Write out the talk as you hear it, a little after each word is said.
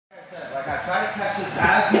Like I try to catch this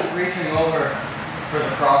as he's reaching over for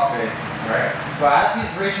the crossface, right? So as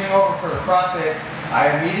he's reaching over for the crossface,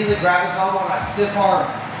 I immediately grab his elbow and I stiff arm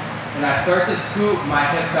and I start to scoop my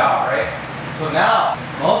hips out, right? So now,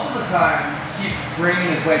 most of the time, keep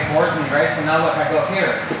bringing his weight towards me, right? So now look, I go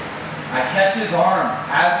here. I catch his arm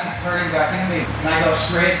as he's turning back into me, and I go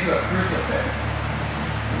straight to a crucifix.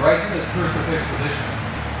 Right to this crucifix position.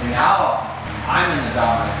 And now, I'm in the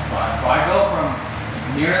dominant spot. So I go from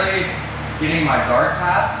nearly getting my guard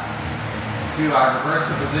passed to I reverse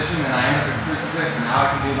the position and I end up in crucifix, and now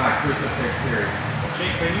I can do my crucifix series.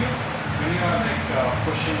 Jake, when you are like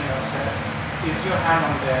pushing yourself, is your hand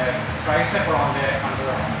on the tricep or on the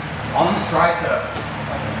underarm? On the tricep,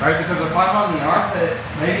 right? Because if I'm on the armpit,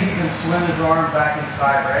 maybe he can swim his arm back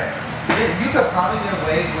inside, right? You could probably get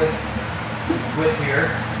away with here,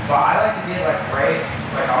 but I like to get like right,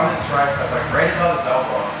 like on his tricep, like right above his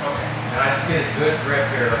elbow. Okay. And I just get a good grip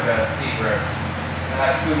here, like a C grip. And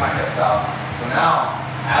I scoop my hips out. So now,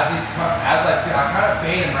 as I kind of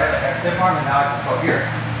fade him, right? Like I stiff arm and now I just go here.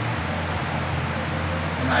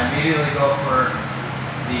 And I immediately go for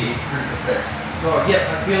the crucifix. So yes,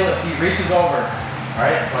 I feel this, he reaches over.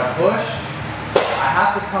 Alright, so I push. I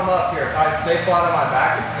have to come up here. If I stay flat on my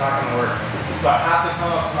back, it's not gonna work. So I have to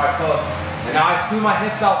come up to my post. And now I scoop my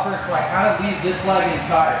hips out first, but I kind of leave this leg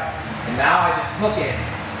inside. And now I just hook it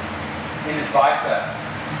in his bicep.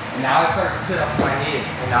 And now I start to sit up to my knees.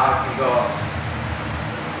 And now I can go up.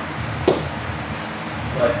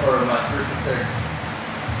 Like for my crucifix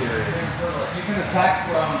series. You can attack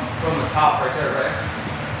from the top right there, right?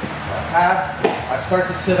 So I pass, I start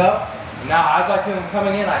to sit up, and now as I come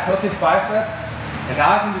coming in, I hook his bicep, and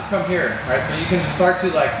now I can just come here, right? So you can just start to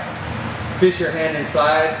like fish your hand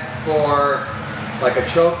inside for like a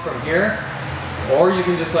choke from here, or you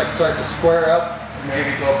can just like start to square up and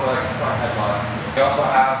maybe go for like a front headlock. You also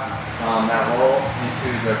have that roll into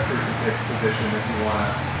the crucifix position if you want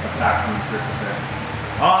to attack from the crucifix.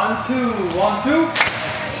 On two, 1, 2.